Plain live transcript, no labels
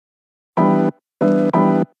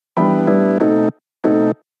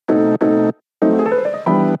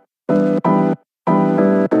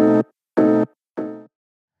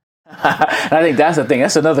And I think that's the thing.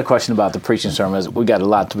 That's another question about the preaching sermons. We got a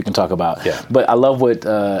lot we can talk about. Yeah. But I love what,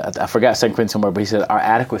 I forgot 2 Corinthians somewhere, but he said our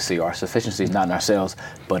adequacy, our sufficiency is not in ourselves,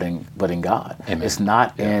 but in God. Amen. It's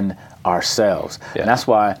not in ourselves. Yeah. And that's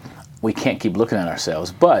why we can't keep looking at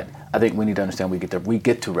ourselves. But I think we need to understand we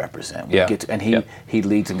get to represent. We get to, and he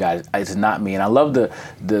leads and guides. It's not me. And I love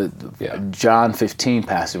the John 15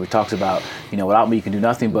 passage where he talks about, without me you can do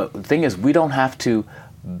nothing. But the thing is, we don't have to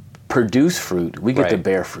produce fruit. We get to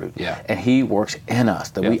bear fruit. Yeah. And he works in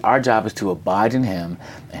us. Our job is to abide in him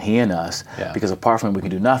and he in us, because apart from him we can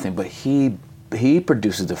do nothing. But he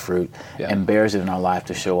produces the fruit and bears it in our life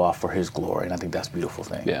to show off for his glory. And I think that's a beautiful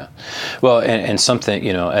thing. Yeah. Well, and something,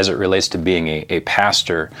 as it relates to being a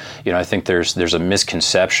pastor, I think there's a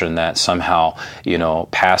misconception that somehow,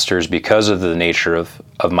 pastors, because of the nature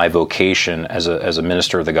of my vocation as a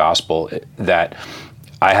minister of the gospel, that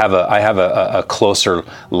I have a closer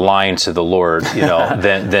line to the Lord,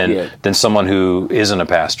 than someone who isn't a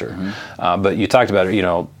pastor. Mm-hmm. But you talked about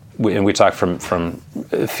it, and we talked from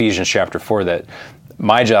Ephesians chapter 4 that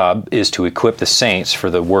my job is to equip the saints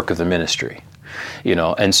for the work of the ministry.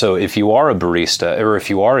 And so if you are a barista, or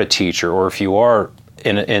if you are a teacher, or if you are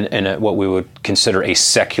in what we would consider a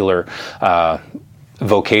secular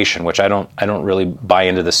vocation, which I don't really buy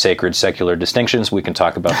into the sacred secular distinctions. We can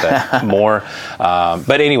talk about that more.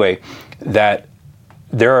 But anyway, that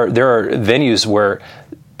there are venues where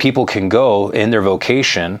people can go in their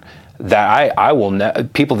vocation that I will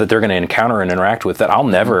people that they're going to encounter and interact with that I'll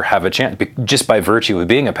never have a chance, just by virtue of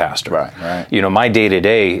being a pastor. Right. My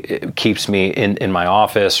day-to-day keeps me in my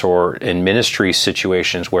office or in ministry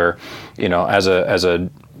situations where, as a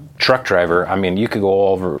truck driver, I mean, you could go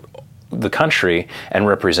all over the country and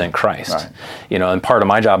represent Christ. Right. And part of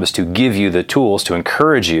my job is to give you the tools to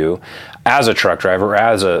encourage you as a truck driver,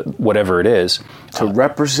 as a whatever it is, to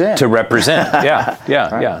represent. Yeah.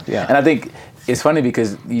 Right. And I think it's funny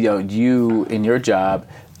because you in your job,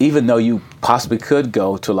 even though you possibly could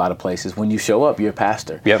go to a lot of places, when you show up, you're a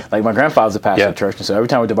pastor. Yep. Like my grandfather's a pastor at church, and so every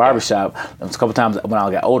time we're at the barbershop, a couple times when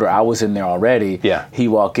I got older, I was in there already. Yeah. He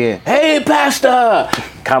walk in, hey, pastor!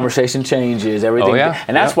 Conversation changes, everything. Oh, yeah.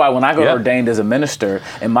 And that's why when I got ordained as a minister,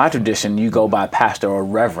 in my tradition, you go by pastor or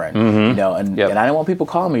reverend. Mm-hmm. And I didn't want people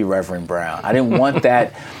calling me Reverend Brown. I didn't want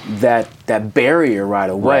that barrier right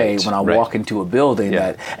away when I walk into a building.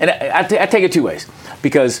 Yeah. I take it two ways.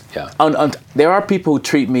 Because there are people who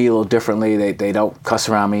treat me a little differently. They don't cuss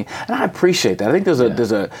around me, and I appreciate that. I think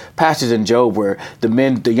there's a passage in Job where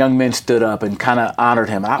the young men stood up and kind of honored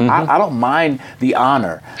him. I don't mind the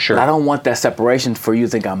honor, sure, but I don't want that separation for you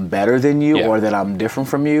to think I'm better than you or that I'm different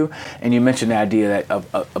from you. And you mentioned the idea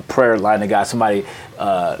that a prayer line to God, somebody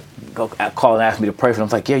call and ask me to pray for them. I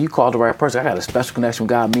was like, yeah, you called the right person. I got a special connection with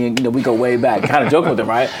God. Me and we go way back. Kind of joking with them,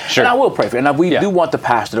 right? Sure. And I will pray for you. And we do want the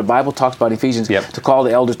pastor. The Bible talks about in Ephesians to call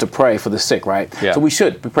the elders to pray for the sick, right? Yeah. So we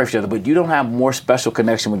should pray for each other. But you don't have more special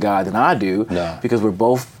connection with God than I do, because we're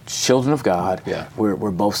both children of God. Yeah.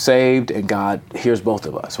 We're both saved, and God hears both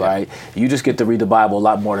of us, right? You just get to read the Bible a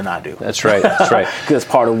lot more than I do. That's right. That's right. Because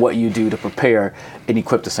it's part of what you do to prepare and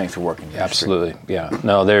equip the saints for working. Absolutely. Yeah.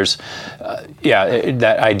 No, there's,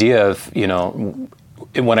 that idea of,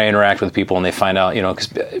 when I interact with people and they find out, because,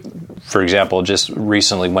 for example, just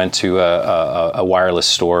recently went to a wireless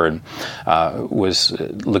store and was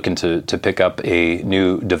looking to pick up a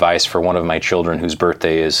new device for one of my children whose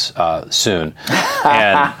birthday is soon.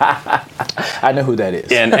 And I know who that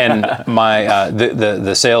is. and my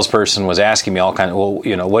the salesperson was asking me all kind of,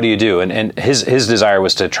 what do you do? And his desire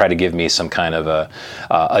was to try to give me some kind of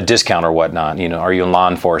a discount or whatnot. Are you in law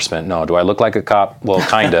enforcement? No. Do I look like a cop? Well,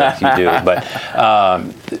 kind of. You do, but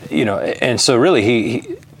and so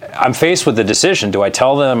really I'm faced with the decision. Do I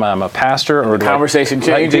tell them I'm a pastor, or the conversation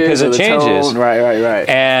changes? Because it changes. Tone. Right.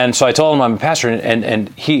 And so I told him I'm a pastor, and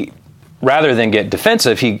he, rather than get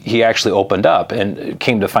defensive, he actually opened up and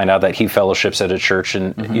came to find out that he fellowships at a church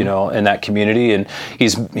and in that community, and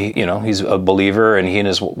he's a believer, and he and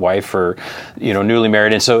his wife are newly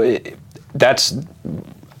married, and so that's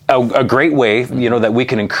a great way, that we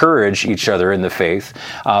can encourage each other in the faith.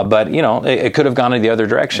 But, it could have gone in the other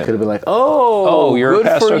direction. It could have been like, oh, you're good a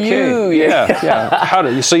pastor, for okay. you.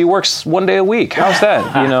 Yeah. So you work one day a week. How's that?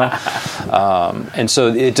 And so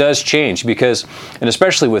it does change and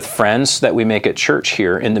especially with friends that we make at church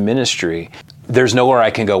here in the ministry, there's nowhere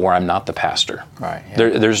I can go where I'm not the pastor. Right. Yeah.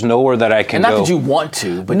 There's nowhere that I can go. And not that you want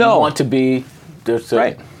to, but you want to be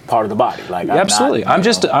part of the body. Like absolutely. I'm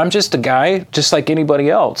just a guy, just like anybody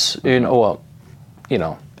else. As long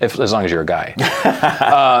as you're a guy,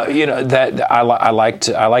 that I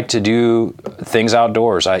like to do things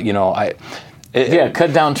outdoors.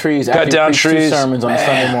 cut down trees. Cut down trees. 2 sermons on a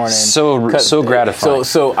Sunday morning. So gratifying.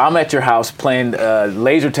 So I'm at your house playing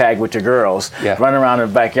laser tag with your girls, running around in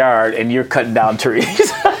the backyard, and you're cutting down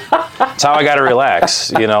trees. That's how I got to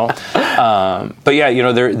relax, But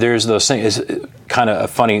yeah, there's those things. Kind of a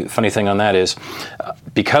funny thing on that is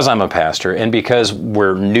because I'm a pastor and because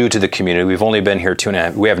we're new to the community, we've only been here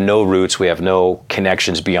 2.5. We have no roots. We have no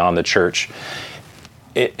connections beyond the church.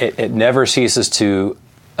 It never ceases to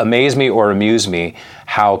amaze me or amuse me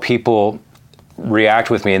how people react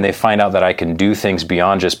with me and they find out that I can do things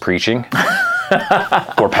beyond just preaching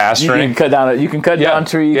or pastoring. You can cut down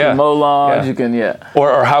trees, you can mow lawns, you can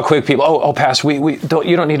Or how quick people, oh pastor, you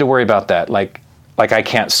don't need to worry about that. Like I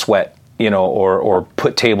can't sweat, or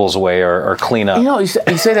put tables away or clean up. You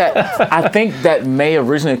say that. I think that may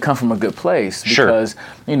originally come from a good place because,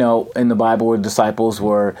 in the Bible where disciples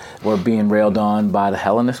were being railed on by the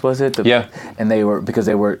Hellenists, was it? And they were, because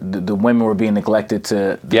the women were being neglected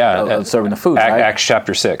to serving the food, right? Acts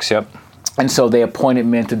chapter 6, yep. And so they appointed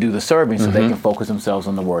men to do the serving so they can focus themselves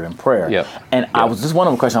on the word and prayer. Yep. And this is one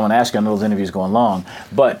of the questions I want to ask you. I know those interviews going long,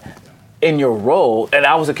 but in your role, and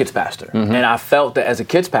I was a kids pastor, and I felt that as a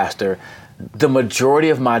kids pastor, the majority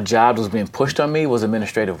of my job was being pushed on me was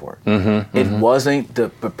administrative work. It wasn't the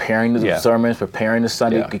preparing the sermons, preparing the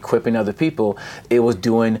Sunday, equipping other people. It was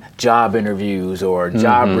doing job interviews or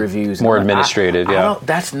job reviews. More administrative,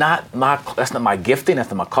 that's not my gifting. That's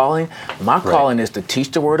not my calling. My calling is to teach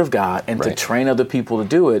the Word of God and to train other people to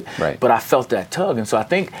do it. But I felt that tug, and so I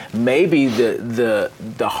think maybe the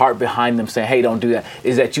heart behind them saying, "Hey, don't do that,"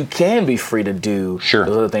 is that you can be free to do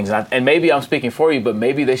those other things. And maybe I'm speaking for you, but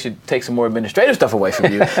maybe they should take some more administrative stuff away from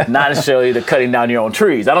you, not necessarily the cutting down your own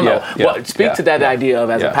trees. I don't know. Speak to that idea of,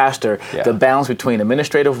 as a pastor, the balance between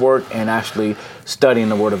administrative work and actually studying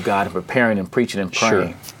the Word of God and preparing and preaching and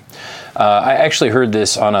praying. I actually heard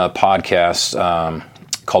this on a podcast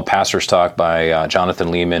called Pastor's Talk by Jonathan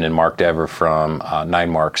Lehman and Mark Dever from 9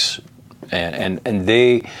 Marks, and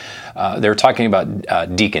they were talking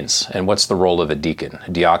about deacons and what's the role of a deacon.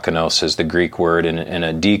 Diakonos is the Greek word, and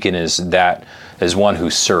a deacon is one who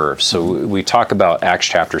serves. So we talk about Acts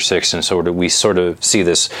chapter 6, and so we sort of see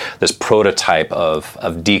this prototype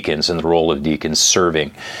of deacons and the role of deacons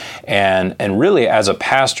serving. And really, as a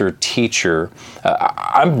pastor teacher,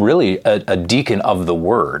 I'm really a deacon of the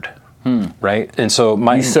word. Right? And so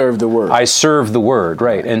you serve the word. I serve the word,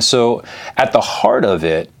 right? And so at the heart of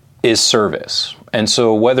it is service. And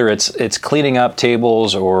so whether it's cleaning up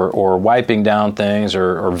tables or wiping down things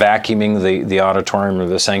or vacuuming the auditorium or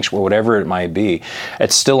the sanctuary, whatever it might be,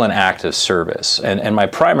 it's still an act of service. And my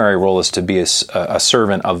primary role is to be a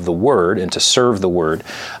servant of the Word and to serve the Word.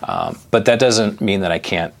 But that doesn't mean that I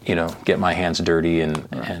can't, get my hands dirty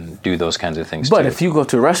and do those kinds of things But too. if you go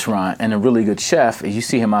to a restaurant and a really good chef, you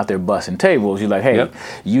see him out there bussing tables, you're like, hey,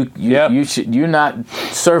 you're not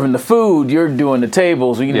serving the food, you're doing the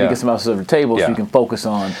tables. You need to get somebody else to serve the tables so you can focus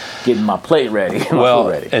on getting my plate ready, food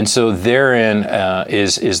ready. And so therein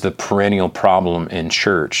is the perennial problem in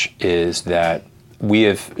church, is that we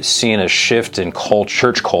have seen a shift in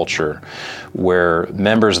church culture where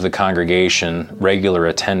members of the congregation,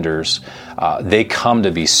 regular attenders, they come to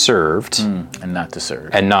be served and not to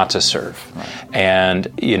serve. Right. And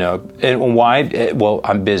why? Well,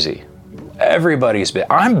 I'm busy. Everybody's busy.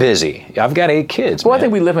 I'm busy. I've got 8 kids. Well, I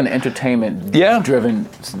think we live in an entertainment-driven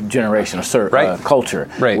generation or culture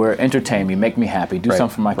where entertain me, make me happy, do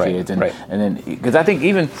something for my kids, and then because I think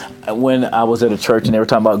even when I was at a church and they were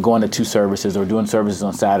talking about going to 2 services or doing services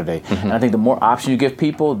on Saturday, and I think the more options you give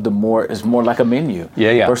people, the more it's more like a menu.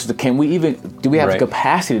 Versus do we have the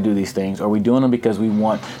capacity to do these things? Or are we doing them because we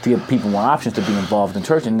want to give people more options to be involved in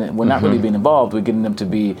church? And we're not really being involved. We're getting them to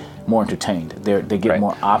be more entertained. They get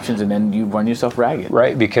more options, and then you run yourself ragged.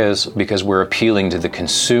 Right, because we're appealing to the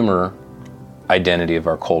consumer identity of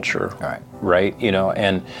our culture. Right,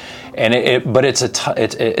 but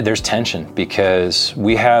there's tension because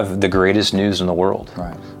we have the greatest news in the world.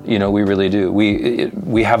 Right. We really do.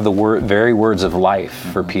 We have the very words of life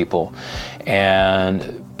for people,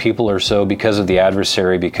 and people are so, because of the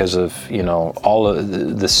adversary, because of all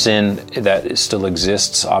of the sin that still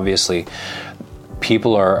exists. Obviously,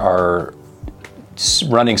 people are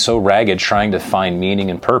running so ragged trying to find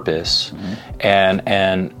meaning and purpose,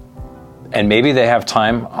 and maybe they have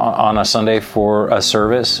time on a Sunday for a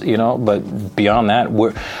service, but beyond that,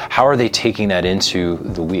 how are they taking that into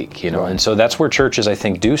the week, And so that's where churches, I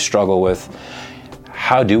think, do struggle with,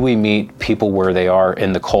 how do we meet people where they are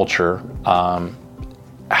in the culture?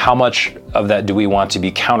 How much of that do we want to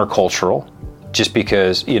be countercultural just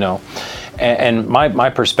because, and my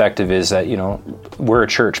perspective is that, we're a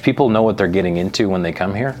church. People know what they're getting into when they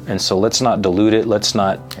come here. And so let's not dilute it. Let's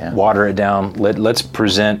not water it down. Let's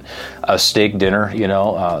present a steak dinner,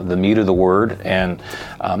 the meat of the word. And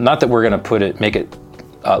not that we're going to make it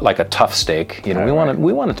like a tough steak. We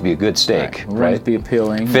want it to be a good steak. We want it to be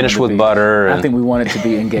appealing. Finished with butter. I think we want it to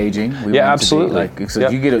be engaging. Absolutely.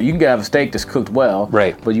 You can have a steak that's cooked well,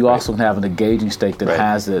 right? But you also can have an engaging steak that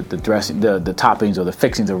has the dressing, the toppings or the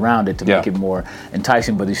fixings around it to make it more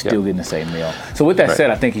enticing, but he's still getting the same meal. So with that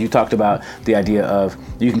said, I think you talked about the idea of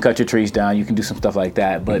you can cut your trees down, you can do some stuff like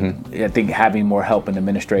that, but I think having more help in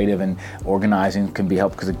administrative and organizing can be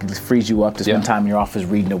helpful because it frees you up to spend time in your office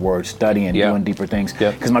reading the word, studying, doing deeper things.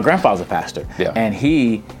 Because my grandfather's a pastor, and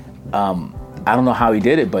he, I don't know how he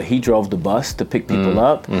did it, but he drove the bus to pick people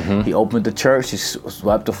up. He opened the church, he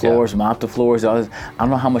swept the floors, mopped the floors. I don't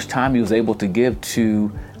know how much time he was able to give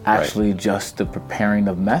to actually just the preparing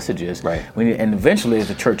of messages. And eventually, as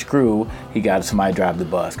the church grew, he got somebody to drive the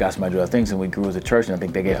bus, got somebody to do other things, and we grew as a church. And I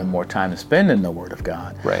think they gave him more time to spend in the Word of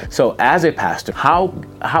God. So, as a pastor,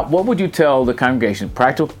 what would you tell the congregation?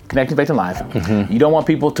 Practical connecting faith and life. You don't want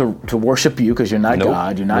people to worship you because you're not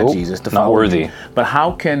God, you're not Jesus, to follow not worthy. You. But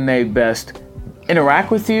how can they best interact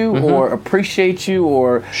with you or appreciate you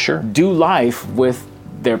or do life with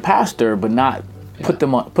their pastor, but not put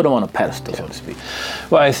them on a pedestal, so to speak?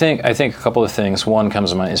 Well, I think a couple of things. One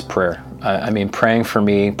comes to mind is prayer. Praying for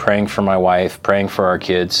me, praying for my wife, praying for our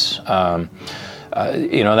kids.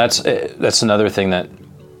 That's another thing that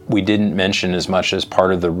we didn't mention as much as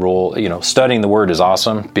part of the role. Studying the Word is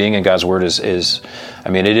awesome. Being in God's Word is it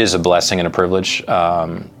is a blessing and a privilege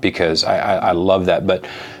because I love that. But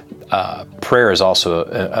prayer is also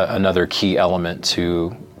another key element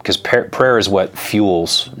because prayer is what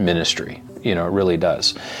fuels ministry. It really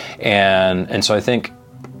does. And so I think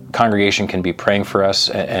congregation can be praying for us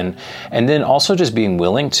and then also just being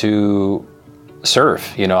willing to serve.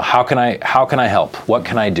 How can I help? What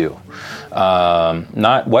can I do?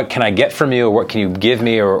 Not what can I get from you or what can you give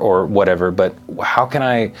me or whatever, but how can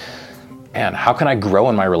I grow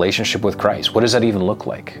in my relationship with Christ? What does that even look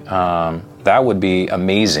like? That would be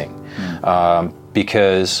amazing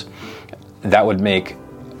because that would make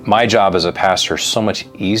my job as a pastor so much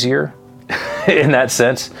easier in that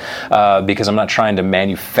sense, because I'm not trying to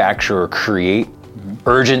manufacture or create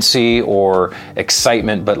urgency or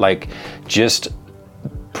excitement, but just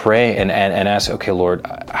pray and ask, okay, Lord,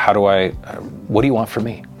 what do you want from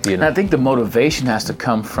me? And I think the motivation has to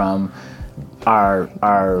come from our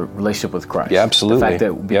relationship with Christ. Yeah, absolutely. The fact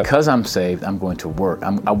that because I'm saved, I'm going to work.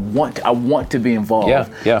 I want to be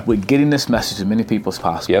involved with getting this message to as many people as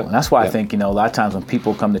possible. And that's why I think, a lot of times when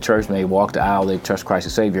people come to church and they walk the aisle, they trust Christ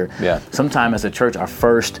as Savior. Sometimes as a church, our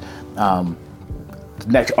first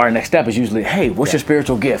our next step is usually, hey, what's your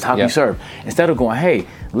spiritual gift? How can you serve? Instead of going, hey,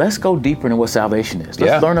 let's go deeper into what salvation is.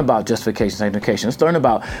 Let's learn about justification, sanctification. Let's learn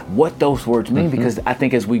about what those words mean, because I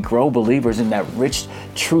think as we grow believers in that rich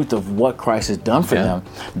truth of what Christ has done for them,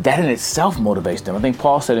 that in itself motivates them. I think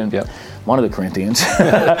Paul said in one of the Corinthians,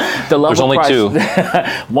 the love There's of only Christ, two.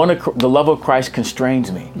 the love of Christ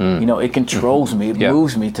constrains me. It controls me. It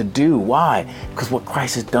moves me to do. Why? Because what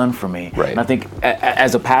Christ has done for me. And I think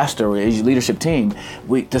as a pastor, as a leadership team,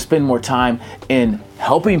 to spend more time in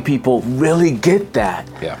helping people really get that.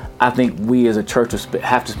 I think we as a church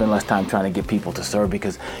have to spend less time trying to get people to serve,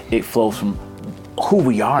 because it flows from who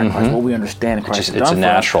we are in Christ, what we understand in Christ. It's a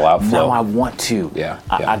natural outflow. Now I want to.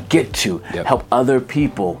 I get to help other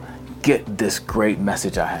people get this great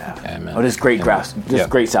message I have. Amen. Or this great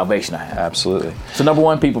great salvation I have. Absolutely. So number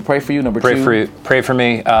one, people pray for you. Number two, pray for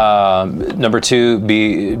me. Number two,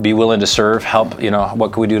 be willing to serve. Help.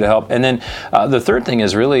 What can we do to help? And then the third thing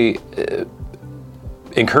is really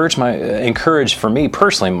encourage for me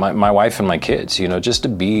personally, my wife and my kids. Just to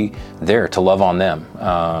be there to love on them.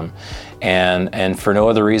 And for no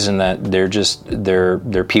other reason that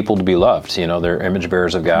they're people to be loved. They're image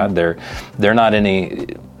bearers of God. They're not any.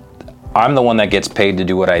 I'm the one that gets paid to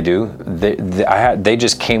do what I do. They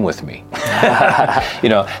just came with me.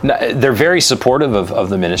 They're very supportive of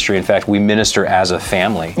the ministry. In fact, we minister as a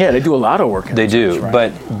family. Yeah, they do a lot of work. They do,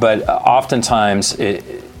 right? but oftentimes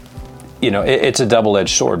it's a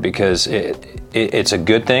double-edged sword, because it's a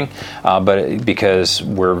good thing, but because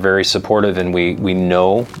we're very supportive and we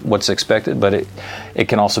know what's expected. But it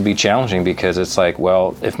can also be challenging, because it's like,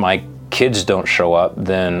 well, if my kids don't show up,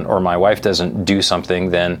 then, or my wife doesn't do something,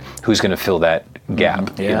 then who's going to fill that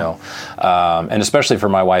gap? And especially for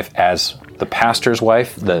my wife as the pastor's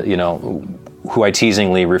wife, who I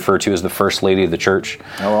teasingly refer to as the first lady of the church.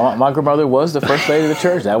 Well, my grandmother was the first lady of the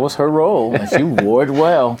church. That was her role, and she wore it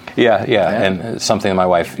well. Yeah, and something my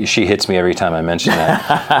wife, she hits me every time I mention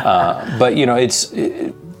that. But it's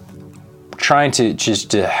trying to just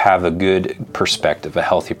to have a good perspective, a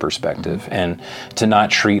healthy perspective, and to not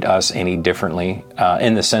treat us any differently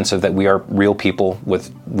in the sense of that we are real people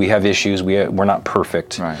we have issues. We're not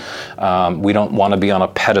perfect. Right. We don't want to be on a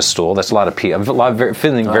pedestal. That's a lot of people. I'm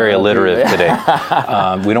feeling very alliterative today.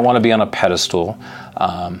 We don't want to be on a pedestal,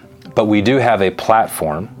 but we do have a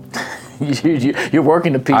platform. You're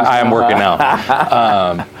working the piece. I am working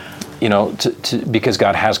now. Because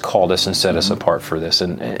God has called us and set us apart for this,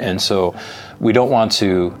 and so we don't want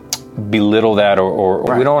to belittle that or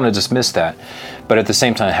we don't want to dismiss that, but at the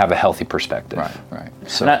same time have a healthy perspective. Right.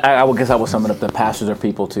 So and I would guess I would sum it up. The pastors are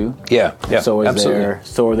people too. Yeah. So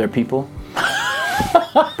are their people.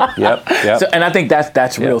 Yep. So, and I think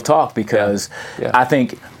that's real talk because I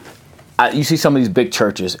think you see some of these big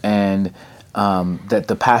churches and. That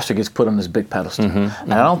the pastor gets put on this big pedestal.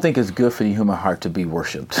 And I don't think it's good for the human heart to be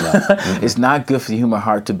worshipped. No. It's not good for the human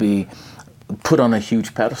heart to be put on a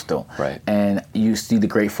huge pedestal. Right. And you see the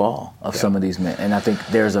great fall of some of these men. And I think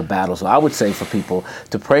there's a battle. So I would say for people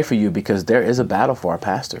to pray for you because there is a battle for our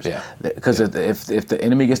pastors. Because if the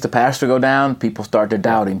enemy gets the pastor to go down, people start to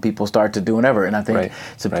doubting, people start to do whatever. And I think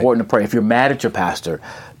it's important to pray. If you're mad at your pastor,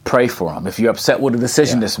 pray for him. If you're upset with a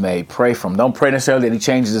decision that's made, pray for him. Don't pray necessarily that he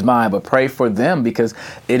changes his mind, but pray for them because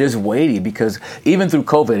it is weighty. Because even through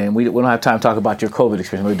COVID, and we don't have time to talk about your COVID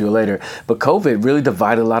experience, we'll do it later, but COVID really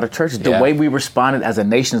divided a lot of churches. The way we responded as a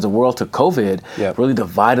nation, as a world to COVID really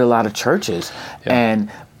divided a lot of churches. And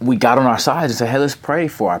we got on our sides and said, hey, let's pray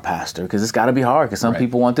for our pastor because it's got to be hard because some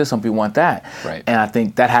people want this, some people want that. Right. And I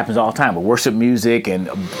think that happens all the time with worship music and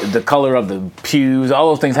the color of the pews, all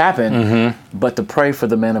those things happen. But to pray for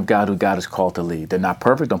the men of God who God has called to lead. They're not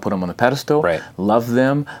perfect. Don't put them on a pedestal. Right. Love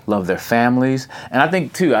them. Love their families. And I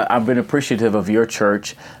think, too, I've been appreciative of your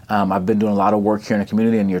church. I've been doing a lot of work here in the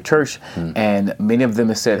community in your church. And many of them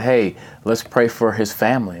have said, hey, let's pray for his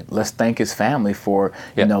family. Let's thank his family for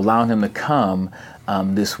allowing him to come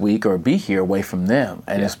this week or be here away from them.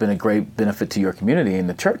 And it's been a great benefit to your community and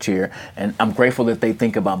the church here. And I'm grateful that they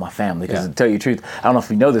think about my family. Because to tell you the truth, I don't know if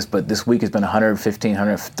you know this, but this week has been 115,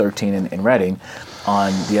 113 in Reading.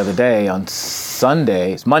 On the other day, on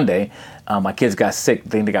Sunday, it's Monday, my kids got sick.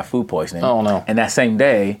 They got food poisoning. Oh, no. And that same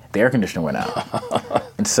day, the air conditioner went out.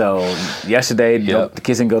 And so yesterday, the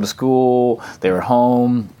kids didn't go to school. They were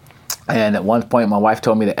home. And at one point, my wife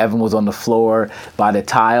told me that Evan was on the floor by the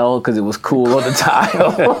tile because it was cool on the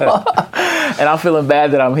tile. And I'm feeling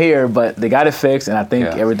bad that I'm here, but they got it fixed, and I think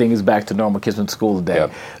everything is back to normal. Kids went to school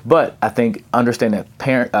today. But I think understand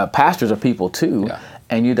that pastors are people too,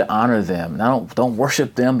 and you to honor them. Now, don't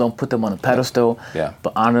worship them, don't put them on a pedestal,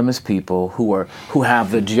 but honor them as people who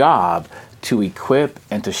have the job to equip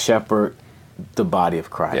and to shepherd the body of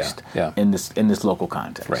Christ in this local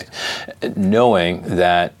context. Right. Knowing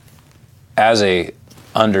that as a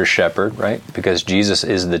under shepherd, right? Because Jesus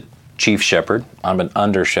is the chief shepherd. I'm an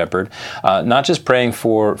under shepherd. Not just praying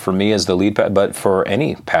for me as the lead, but for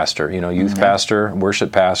any pastor. Youth pastor,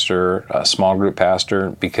 worship pastor, small group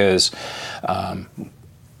pastor. Because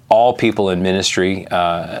all people in ministry,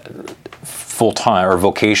 full time or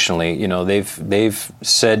vocationally, they've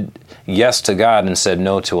said yes to God and said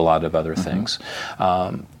no to a lot of other things.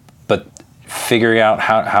 But figuring out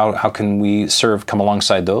how can we come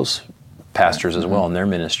alongside those pastors as well in their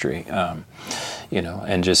ministry,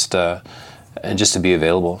 and just to be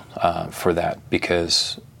available for that,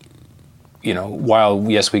 because while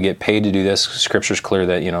yes we get paid to do this, Scripture's clear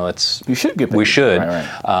that you should get paid. We should.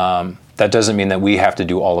 Right. That doesn't mean that we have to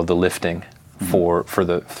do all of the lifting for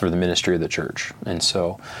the ministry of the church, and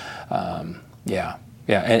so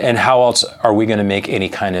and how else are we going to make any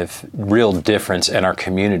kind of real difference in our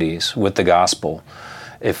communities with the gospel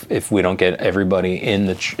if we don't get everybody in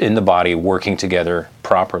the body working together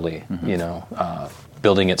properly,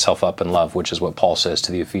 building itself up in love, which is what Paul says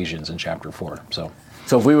to the Ephesians in chapter 4. So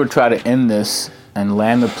if we were to try to end this and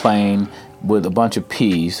land the plane with a bunch of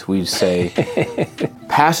P's, we'd say,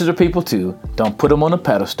 pastors are people too. Don't put them on a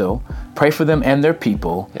pedestal. Pray for them and their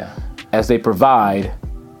people as they provide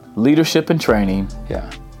leadership and training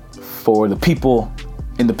for the people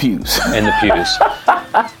in the pews.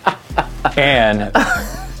 And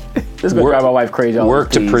this is going to drive my wife crazy.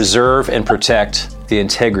 Work to preserve and protect the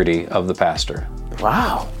integrity of the pastor.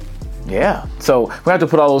 Wow. Yeah. So we have to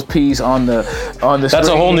put all those P's on the That's screen.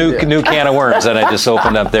 a whole new can of worms that I just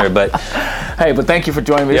opened up there. But Hey, but thank you for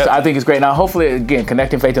joining me. Yep. I think it's great. Now, hopefully, again,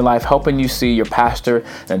 Connecting Faith and Life, helping you see your pastor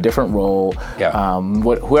in a different role.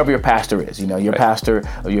 Whoever your pastor is, your pastor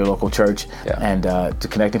of your local church, and to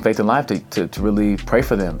Connecting Faith and Life to really pray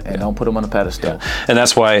for them and don't put them on a pedestal. And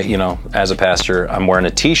that's why, as a pastor, I'm wearing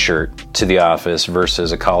a T-shirt to the office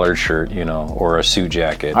versus a collared shirt, or a suit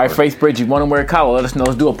jacket. All right, Faith Bridge, you want to wear a collar? Let us know.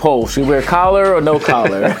 Let's do a poll. Should we wear a collar or no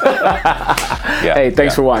collar? Hey,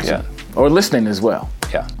 thanks for watching or listening as well.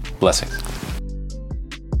 Yeah, blessings.